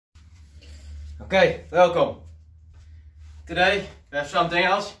Okay, welcome. Today we have something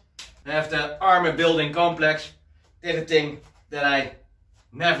else. We have the armor building complex. Did a thing that I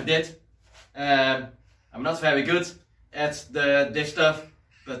never did. I'm not very good at this stuff,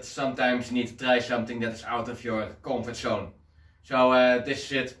 but sometimes you need to try something that is out of your comfort zone. So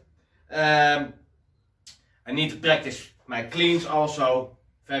this is it. I need to practice my cleans also.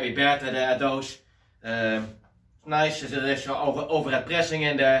 Very bad at those. Nice, there's some overhead pressing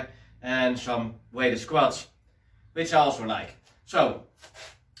in there and some weighted squats, which I also like. So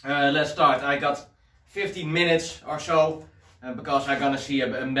let's start. I got 15 minutes or so because I'm gonna see a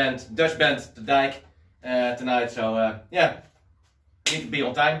Dutch band, the dike, tonight. So yeah, need to be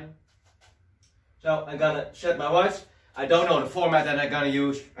on time. So I'm gonna set my watch. I don't know the format that I'm gonna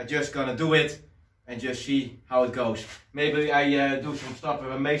use. I'm just gonna do it and just see how it goes. Maybe I do some stuff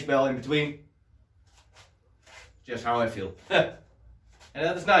with a Macebell in between. Just how I feel. And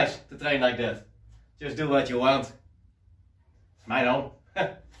that is nice to train like that. Just do what you want. Mine own.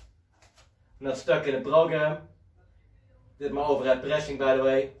 I'm not stuck in a program. Did my overhead pressing, by the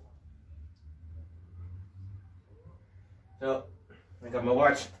way. So I got my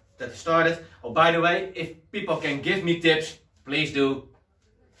watch that started. Oh, by the way, if people can give me tips, please do.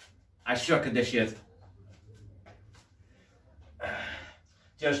 I suck at this shit.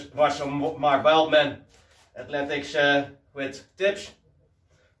 Just watch some Mark Wildman athletics with tips.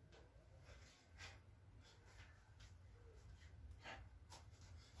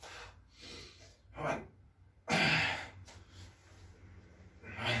 One,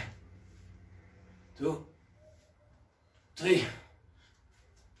 2, 3,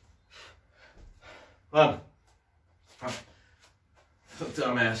 1.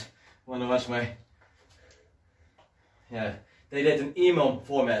 Dumbass. Wanna watch my... Yeah, they did an email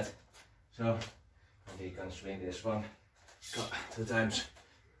format. So maybe you can swing this one 2 times.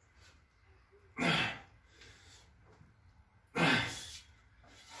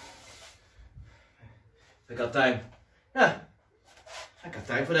 I got time. Yeah, I got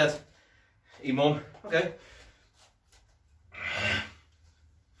time for that. Imam, okay.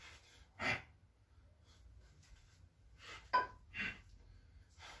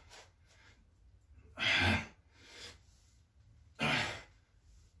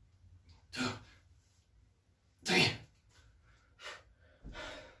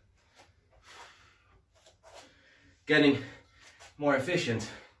 Getting more efficient.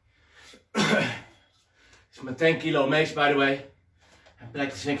 It's my 10 kilo mace, by the way. I'm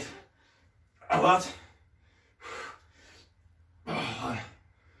practicing a lot. 1,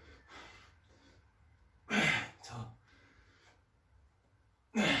 2,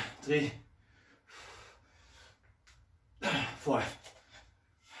 3, 4.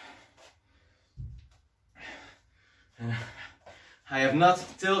 I have not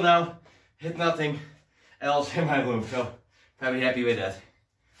till now hit nothing else in my room, so very happy with that.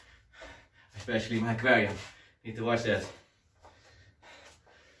 Especially my aquarium. Need to watch that.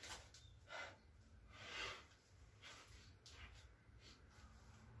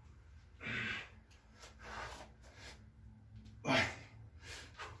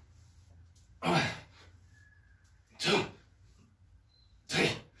 One, 2,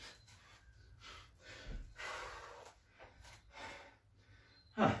 3.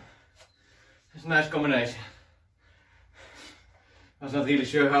 Huh. That's a nice combination. I was not really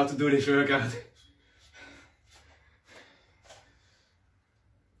sure how to do this workout.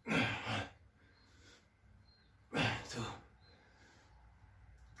 1, 2,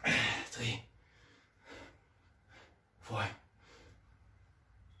 3, 4,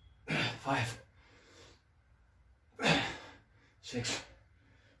 5, 6.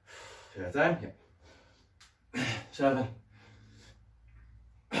 Third time. Yeah. 7,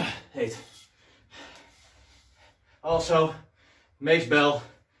 8. Also, Macebell,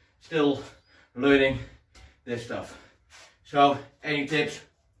 still learning this stuff. So, any tips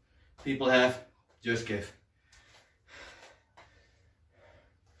people have, just give.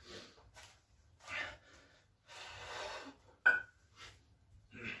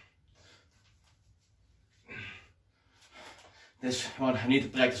 This one I need to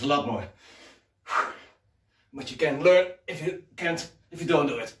practice a lot more. But you can learn if you don't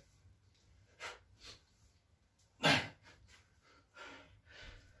do it.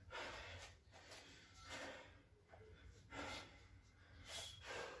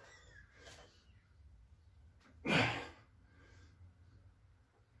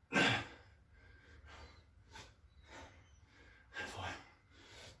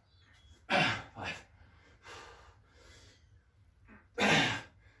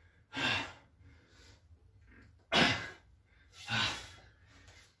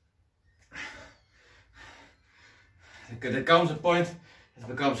 There comes a point it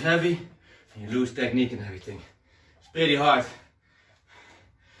becomes heavy and you lose technique and everything. It's pretty hard,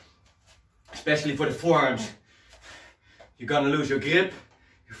 especially for the forearms. You're gonna lose your grip,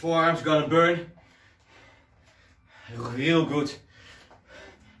 your forearms gonna burn. Real good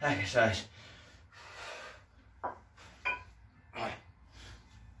exercise.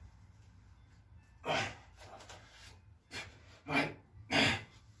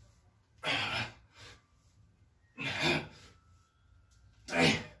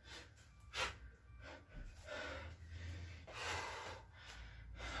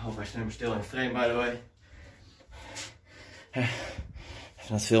 Hope I stand still in frame, by the way.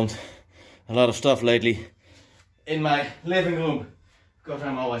 I've not filmed a lot of stuff lately in my living room because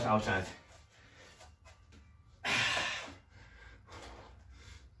I'm always outside.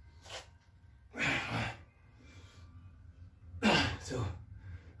 Two,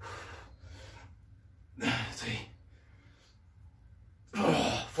 three,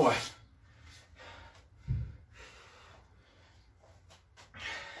 four.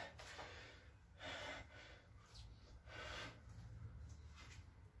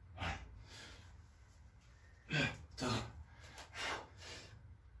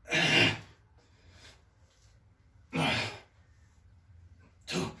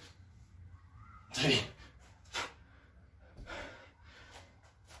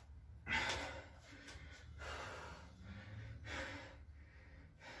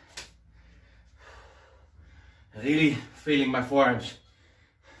 Really feeling my forearms.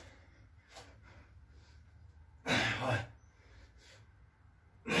 One,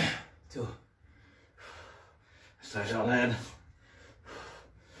 two. Start on in.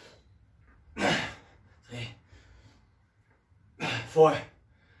 Three, four.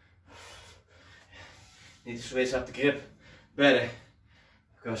 Need to switch up the grip better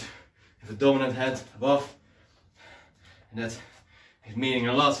because I have a dominant hand above, and that is meaning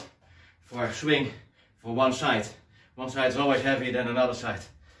a lot for a swing. For one side. One side is always heavier than another side.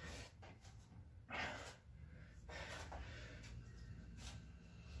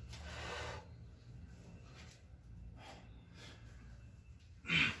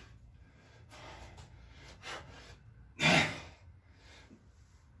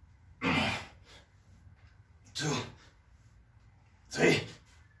 Two, three.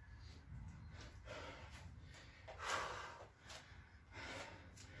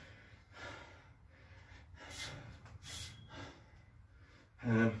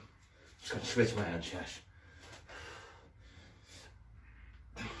 Just gonna switch my hands, yes.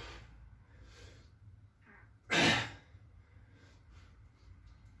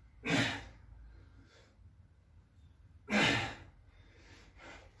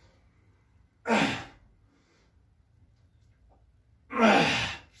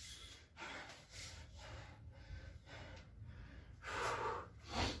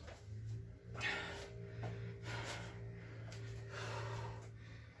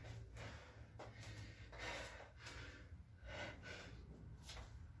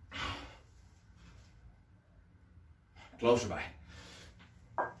 Closer by.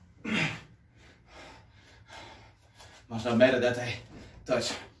 Must not matter that I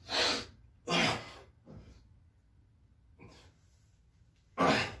touch.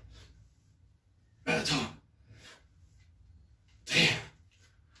 Two, three.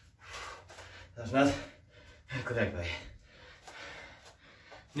 That's not correct way.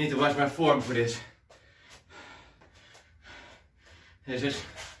 Need to watch my form for this. This is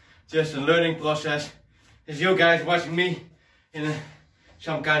just a learning process. It's you guys watching me in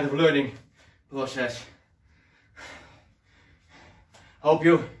some kind of learning process. Hope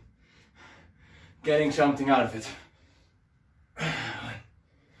you getting something out of it. One,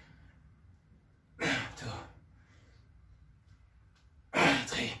 two,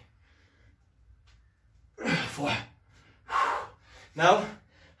 three, four. Now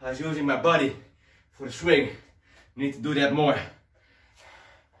I was using my body for the swing. Need to do that more.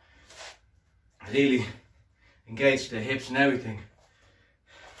 Really engage the hips and everything.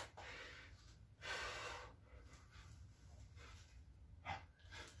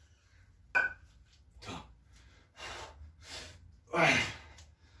 Two. One.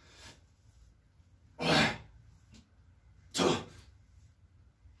 Two.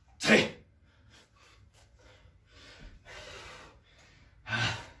 Three.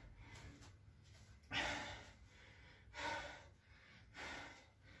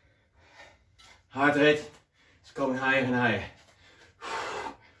 Heart rate is going higher and higher.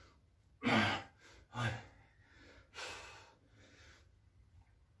 One,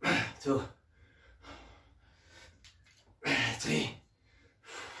 two, three,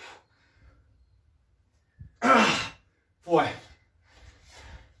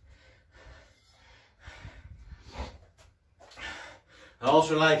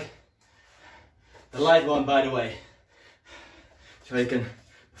 also like the light one, by the way, so you can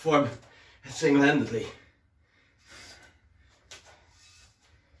perform it single-handedly.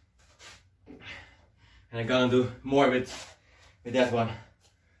 And I'm gonna do more with that one.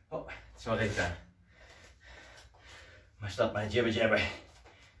 Oh, sorry then. Maar stop mijn jibber jabber.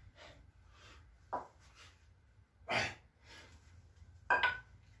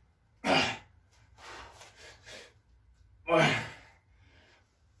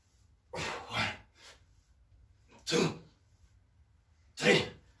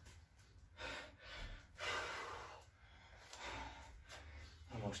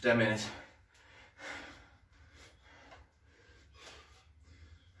 Almost 10 minutes.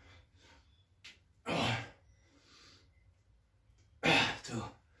 2,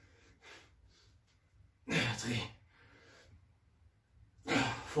 3,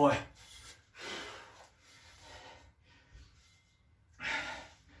 4.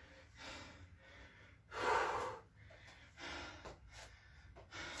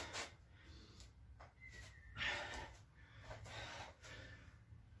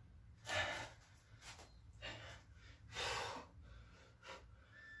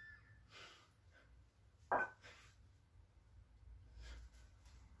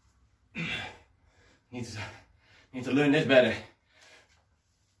 Need to learn this better.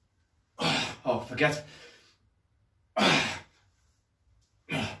 Oh, forget.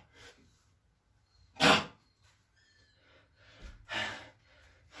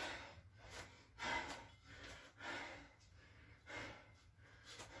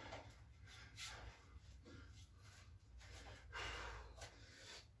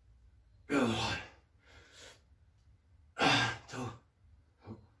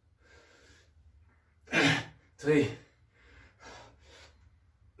 Three,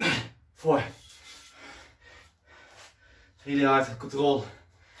 4. Really hard control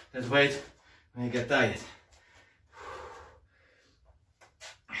that weight when you get tired.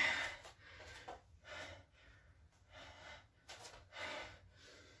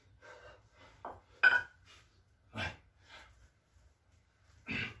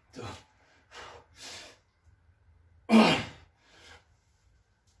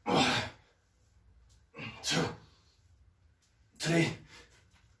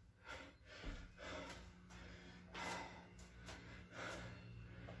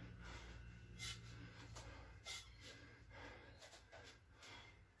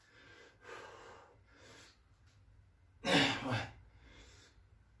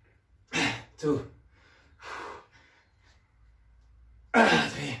 Two,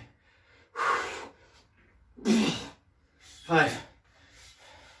 3, 5.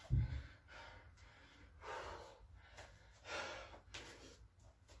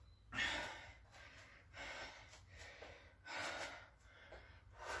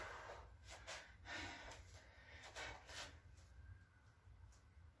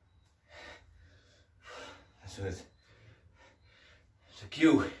 Let's do it. It's a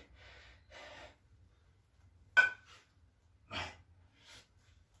cue.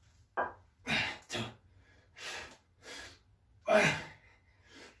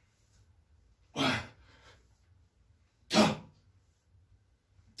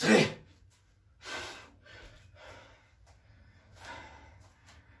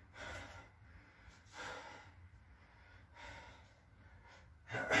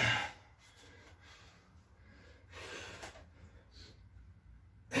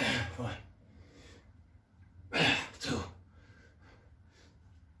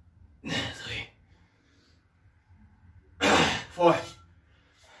 4.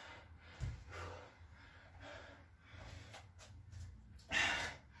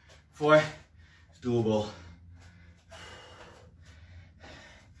 4. It's doable.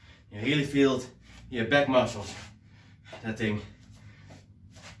 You really feel your back muscles. That thing.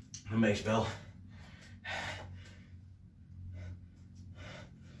 The Macebell.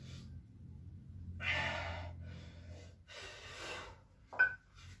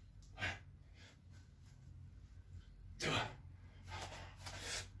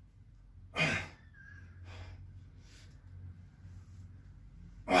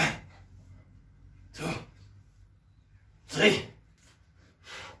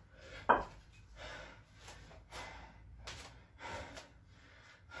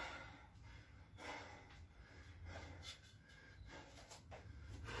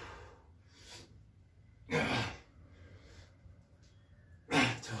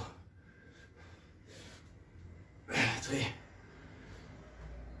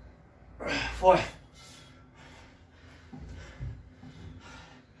 Four.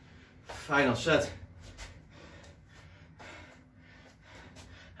 Final set.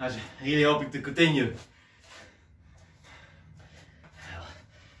 I was really hoping to continue.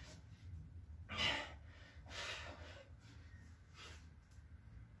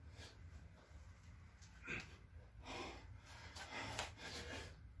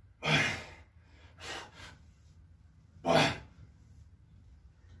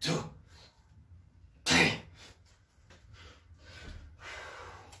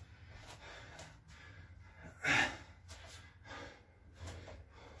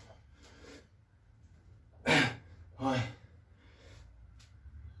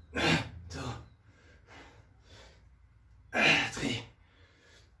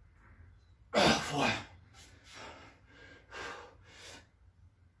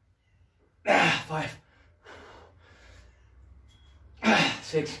 Five,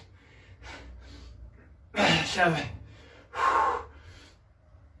 6, 7,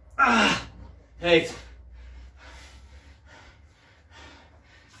 8.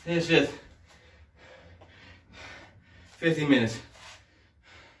 This is it. 15 minutes.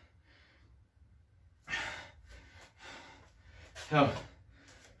 So,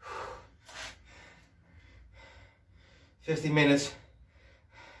 15 minutes.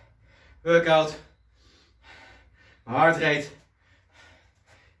 Workout. My heart rate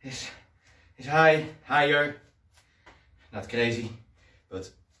is higher. Not crazy,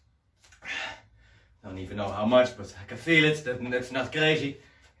 but don't even know how much, but I can feel it. That's not crazy.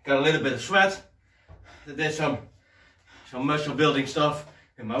 Got a little bit of sweat. I did some muscle building stuff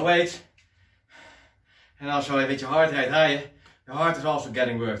in my weights. And also with your heart rate higher, your heart is also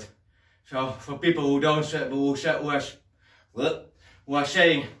getting worked. So for people who are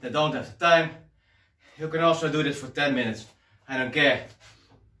saying they don't have the time, you can also do this for 10 minutes. I don't care.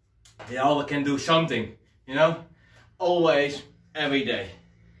 They all can do something, you know? Always, every day.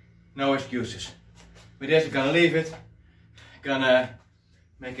 No excuses. With this I'm gonna leave it. Gonna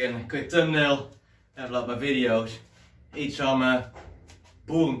make a quick thumbnail, upload my videos, eat some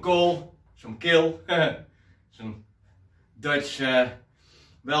boerenkool, some kale, some Dutch,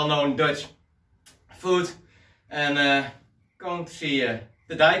 well-known Dutch food, and going to see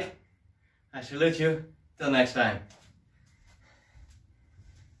the dike. I salute you. Till next time.